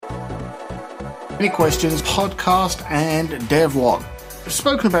Any questions, podcast and devlog. I've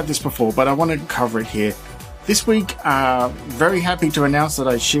spoken about this before, but I want to cover it here. This week, very happy to announce that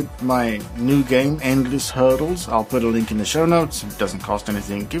I shipped my new game, Endless Hurdles. I'll put a link in the show notes. It doesn't cost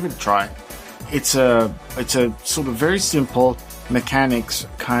anything. Give it a try. It's a sort of very simple mechanics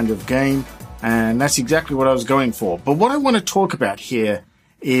kind of game, and that's exactly what I was going for. But what I want to talk about here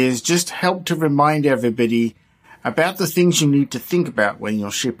is just help to remind everybody about the things you need to think about when you're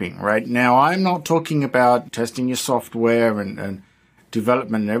shipping, right? Now, I'm not talking about testing your software and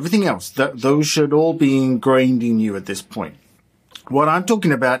development and everything else. Those should all be ingrained in you at this point. What I'm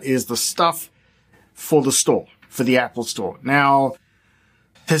talking about is the stuff for the store, for the Apple Store. Now,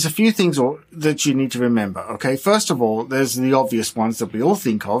 there's a few things that you need to remember, okay? First of all, there's the obvious ones that we all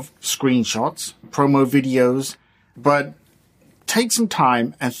think of, screenshots, promo videos, but take some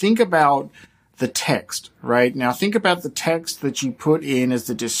time and think about the text, right? Now, think about the text that you put in as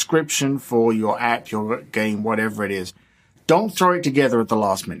the description for your app, your game, whatever it is. Don't throw it together at the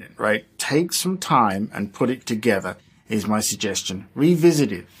last minute, right? Take some time and put it together is my suggestion.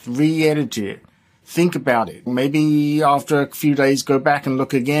 Revisit it, re-edit it, think about it. Maybe after a few days, go back and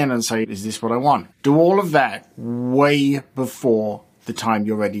look again and say, is this what I want? Do all of that way before the time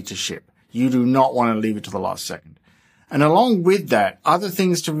you're ready to ship. You do not want to leave it to the last second. And along with that, other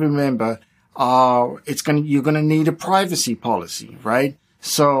things to remember are you're going to need a privacy policy, right?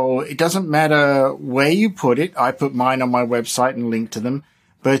 So it doesn't matter where you put it. I put mine on my website and link to them,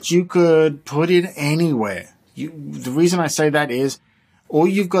 but you could put it anywhere. The reason I say that is all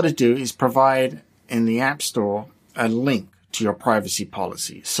you've got to do is provide in the App Store a link to your privacy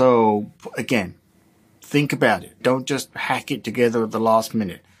policy. So again, think about it. Don't just hack it together at the last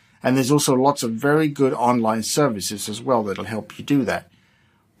minute. And there's also lots of very good online services as well that'll help you do that.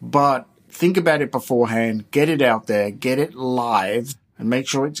 But think about it beforehand, get it out there, get it live, and make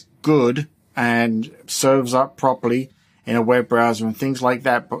sure it's good and serves up properly in a web browser and things like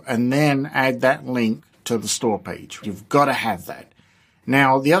that. And then add that link to the store page. You've got to have that.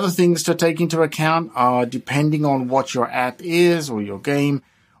 Now, the other things to take into account are, depending on what your app is or your game,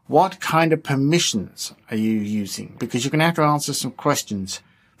 what kind of permissions are you using? Because you're going to have to answer some questions.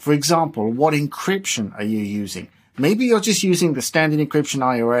 For example, what encryption are you using? Maybe you're just using the standard encryption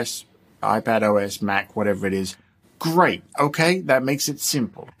iOS, iPad OS, Mac, whatever it is. Great. Okay. That makes it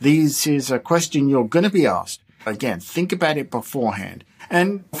simple. This is a question you're going to be asked. Again, think about it beforehand.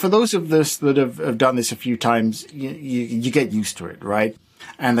 And for those of us that have done this a few times, you get used to it, right?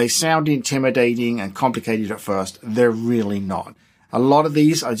 And they sound intimidating and complicated at first. They're really not. A lot of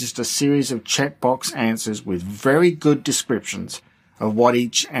these are just a series of checkbox answers with very good descriptions of what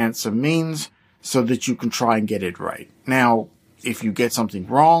each answer means so that you can try and get it right. Now, if you get something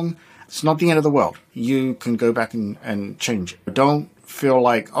wrong, it's not the end of the world. You can go back and change it. Don't feel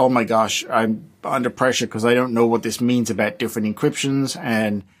like, oh my gosh, I'm under pressure because I don't know what this means about different encryptions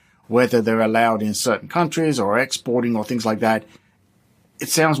and whether they're allowed in certain countries or exporting or things like that. It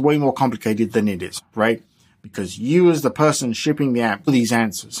sounds way more complicated than it is, right? Because you as the person shipping the app, these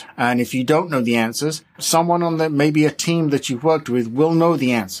answers. And if you don't know the answers, someone on maybe a team that you've worked with will know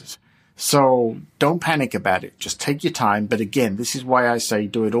the answers. So don't panic about it. Just take your time. But again, this is why I say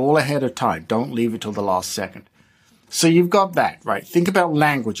do it all ahead of time. Don't leave it till the last second. So you've got that, right? Think about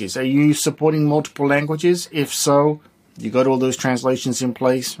languages. Are you supporting multiple languages? If so, you got all those translations in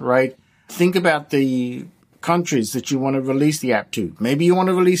place, right? Think about the countries that you want to release the app to. Maybe you want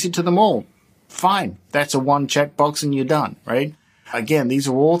to release it to them all. Fine. That's a one checkbox and you're done, right? Again, these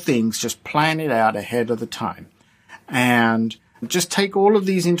are all things. Just plan it out ahead of the time. And just take all of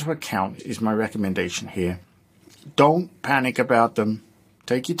these into account is my recommendation here. Don't panic about them.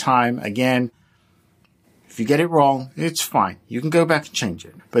 Take your time. Again, if you get it wrong, it's fine. You can go back and change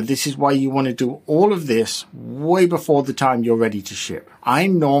it. But this is why you want to do all of this way before the time you're ready to ship. I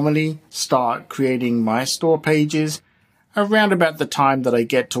normally start creating my store pages around about the time that I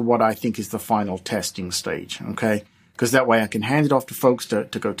get to what I think is the final testing stage, okay? Because that way I can hand it off to folks to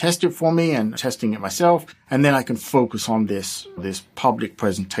go test it for me and testing it myself, and then I can focus on this public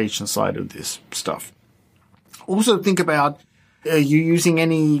presentation side of this stuff. Also think about, are you using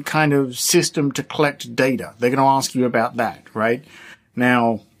any kind of system to collect data? They're going to ask you about that, right?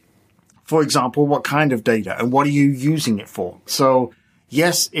 Now, for example, what kind of data and what are you using it for? So,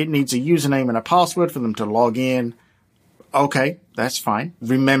 yes, it needs a username and a password for them to log in. Okay, that's fine.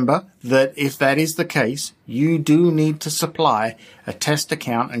 Remember that if that is the case, you do need to supply a test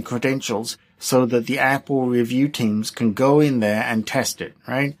account and credentials so that the Apple review teams can go in there and test it,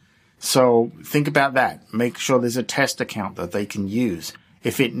 right? So think about that. Make sure there's a test account that they can use.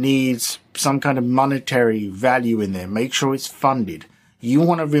 If it needs some kind of monetary value in there, make sure it's funded. You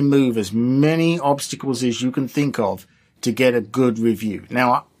want to remove as many obstacles as you can think of to get a good review.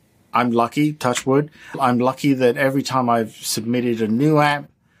 Now, I'm lucky, touch wood, I'm lucky that every time I've submitted a new app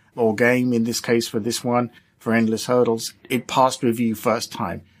or game, in this case for this one, for Endless Hurdles, it passed review first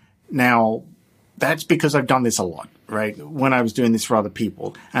time. Now, that's because I've done this a lot, right? When I was doing this for other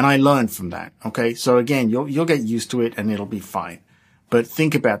people, and I learned from that. Okay. So again, you'll get used to it and it'll be fine. But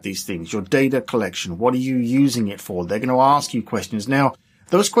think about these things, your data collection. What are you using it for? They're going to ask you questions. Now,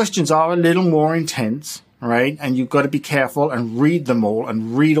 those questions are a little more intense, right? And you've got to be careful and read them all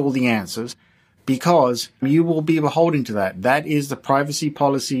and read all the answers, because you will be beholden to that. That is the privacy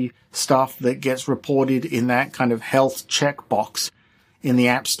policy stuff that gets reported in that kind of health checkbox in the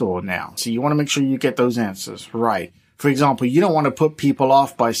App Store now. So you want to make sure you get those answers right. For example, you don't want to put people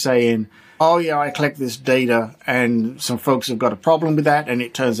off by saying, oh yeah, I collect this data and some folks have got a problem with that, and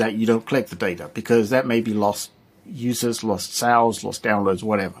it turns out you don't collect the data, because that may be lost users, lost sales, lost downloads,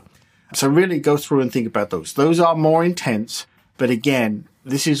 whatever. So really go through and think about those. Those are more intense, but again,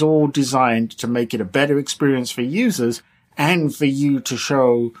 this is all designed to make it a better experience for users and for you to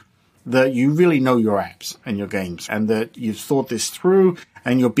show that you really know your apps and your games and that you've thought this through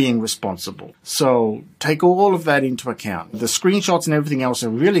and you're being responsible. So take all of that into account. The screenshots and everything else are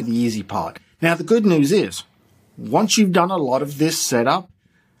really the easy part. Now, the good news is, once you've done a lot of this setup,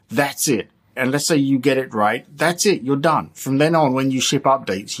 that's it. And let's say you get it right, that's it, you're done. From then on, when you ship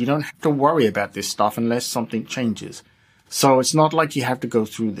updates, you don't have to worry about this stuff unless something changes. So it's not like you have to go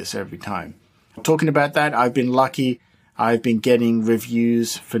through this every time. Talking about that, I've been lucky. I've been getting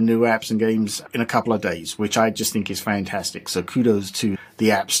reviews for new apps and games in a couple of days, which I just think is fantastic. So kudos to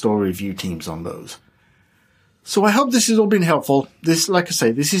the App Store review teams on those. So I hope this has all been helpful. This, like I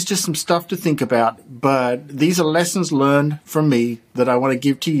say, this is just some stuff to think about, but these are lessons learned from me that I want to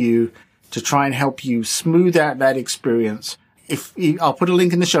give to you to try and help you smooth out that experience. I'll put a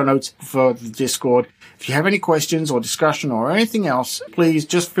link in the show notes for the Discord. If you have any questions or discussion or anything else, please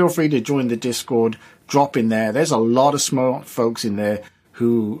just feel free to join the Discord. Drop in there. There's a lot of smart folks in there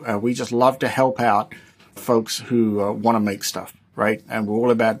who we just love to help out folks who want to make stuff, right? And we're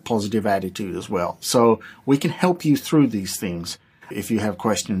all about positive attitude as well. So we can help you through these things if you have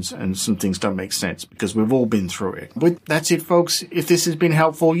questions and some things don't make sense, because we've all been through it. But that's it, folks. If this has been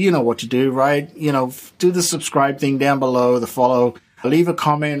helpful, you know what to do, right? You know, do the subscribe thing down below, the follow, leave a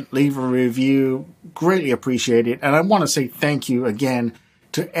comment, leave a review. Greatly appreciate it. And I want to say thank you again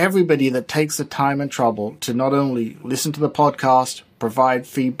to everybody that takes the time and trouble to not only listen to the podcast, provide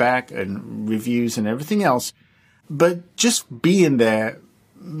feedback and reviews and everything else, but just being there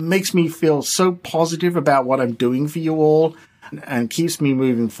makes me feel so positive about what I'm doing for you all and keeps me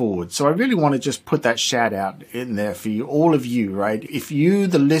moving forward. So I really want to just put that shout out in there for you, all of you, right? If you,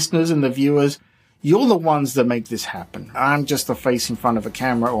 the listeners and the viewers, you're the ones that make this happen. I'm just the face in front of a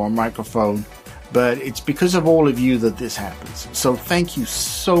camera or a microphone, but it's because of all of you that this happens. So thank you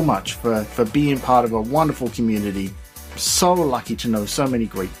so much for being part of a wonderful community. So lucky to know so many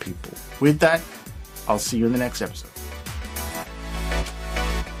great people. With that, I'll see you in the next episode.